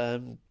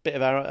bit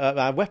of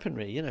our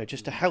weaponry,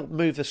 just to help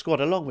move the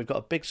squad along. We've got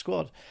a big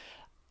squad.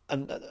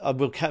 And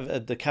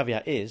the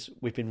caveat is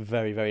we've been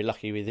very, very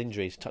lucky with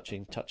injuries,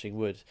 touching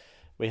wood.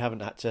 We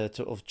haven't had to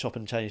sort of chop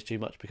and change too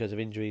much because of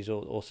injuries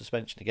or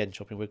suspension. Again,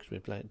 chopping wood because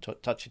we're playing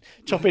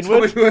chopping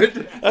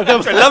wood.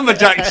 That's a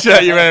lumberjack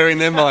shirt you're wearing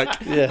there, Mike.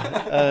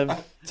 Yeah,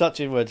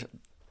 touching wood.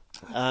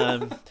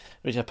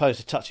 Which opposed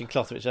to touching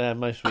cloth, which I am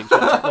most weeks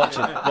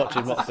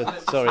watching Watford.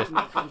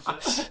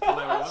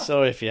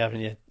 Sorry if you're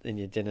having in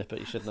your dinner, but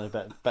you should know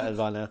better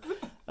by now.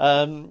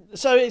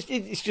 So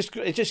it's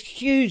just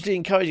hugely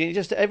encouraging. It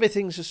just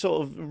everything's just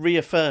sort of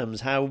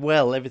reaffirms how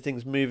well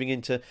everything's moving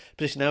into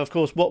position. Now, of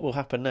course, what will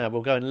happen now?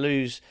 We'll go and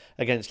lose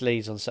against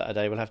Leeds on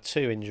Saturday. We'll have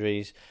 2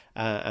 injuries,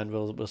 and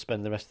we'll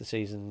spend the rest of the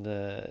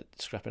season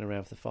scrapping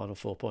around for the final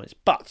 4 points.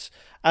 But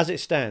as it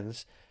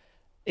stands,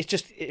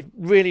 it's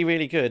really,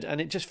 really good, and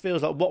it just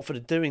feels like Watford are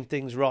doing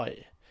things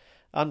right.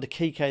 Under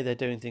Kike, they're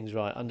doing things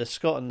right. Under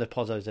Scott and the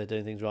Pozzos, they're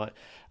doing things right.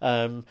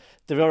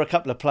 There are a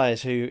couple of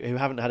players who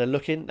haven't had a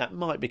look in. That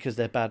might be because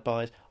they're bad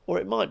buys, or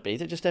it might be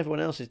that just everyone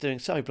else is doing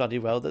so bloody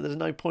well that there's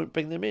no point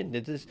bringing them in.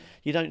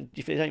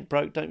 If it ain't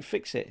broke, don't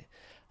fix it.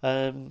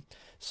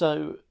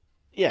 So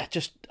yeah,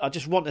 I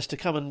just want us to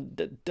come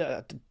and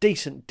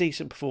decent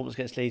performance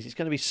against Leeds. It's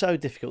going to be so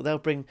difficult.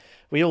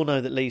 We all know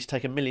that Leeds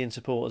take 1 million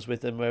supporters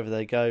with them wherever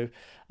they go.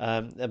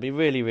 They'll be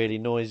really, really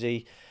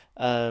noisy.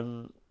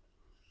 An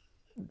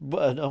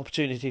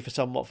opportunity for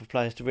some Watford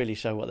players to really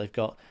show what they've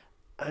got,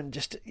 and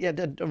just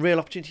a real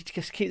opportunity to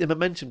just keep the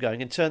momentum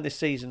going and turn this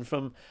season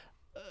from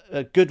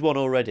a good one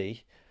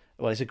already,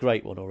 well, it's a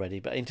great one already,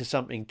 but into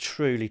something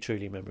truly,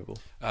 truly memorable.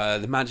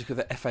 The magic of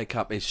the FA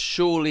Cup is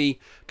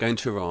surely going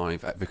to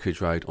arrive at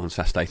Vicarage Road on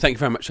Saturday. Thank you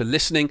very much for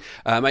listening.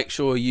 Make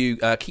sure you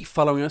keep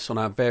following us on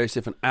our various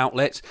different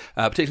outlets,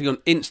 particularly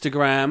on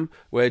Instagram,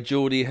 where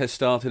Geordie has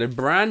started a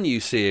brand new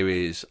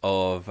series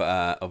of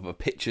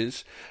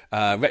pictures.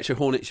 Retro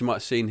Hornets, you might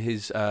have seen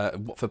his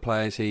Watford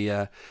players he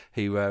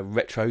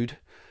retroed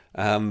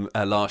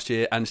last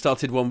year, and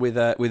started one with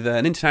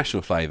an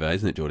international flavour,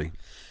 isn't it, Geordie?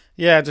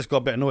 Yeah, I just got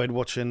a bit annoyed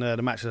watching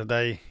the Match of the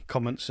Day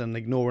comments and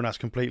ignoring us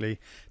completely,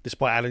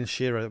 despite Alan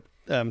Shearer.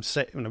 Alan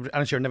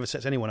Shearer never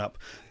sets anyone up,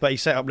 but he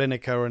set up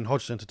Lineker and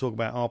Hodgson to talk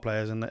about our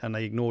players, and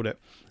they ignored it.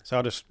 So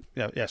I just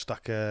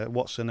stuck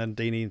Watson and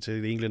Deeney into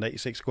the England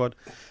 86 squad.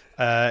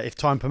 If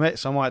time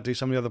permits, I might do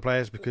some of the other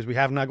players because we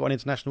have now got an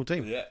international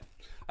team. Yeah.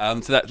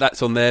 So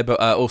that's on there,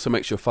 but also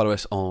make sure you follow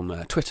us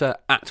on Twitter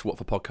at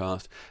Watford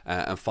Podcast,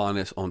 and find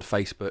us on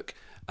Facebook.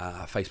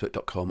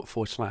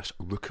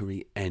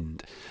 Facebook.com/Rookery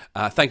End.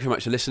 Thank you very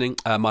much for listening.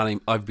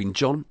 I've been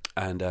John,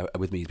 and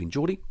with me has been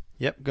Geordie.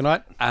 Yep, good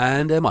night.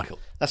 And Michael.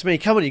 That's me.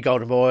 Come on, you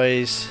Golden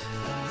Boys.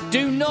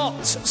 Do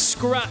not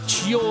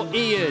scratch your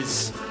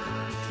ears.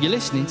 You're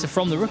listening to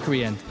From the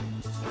Rookery End.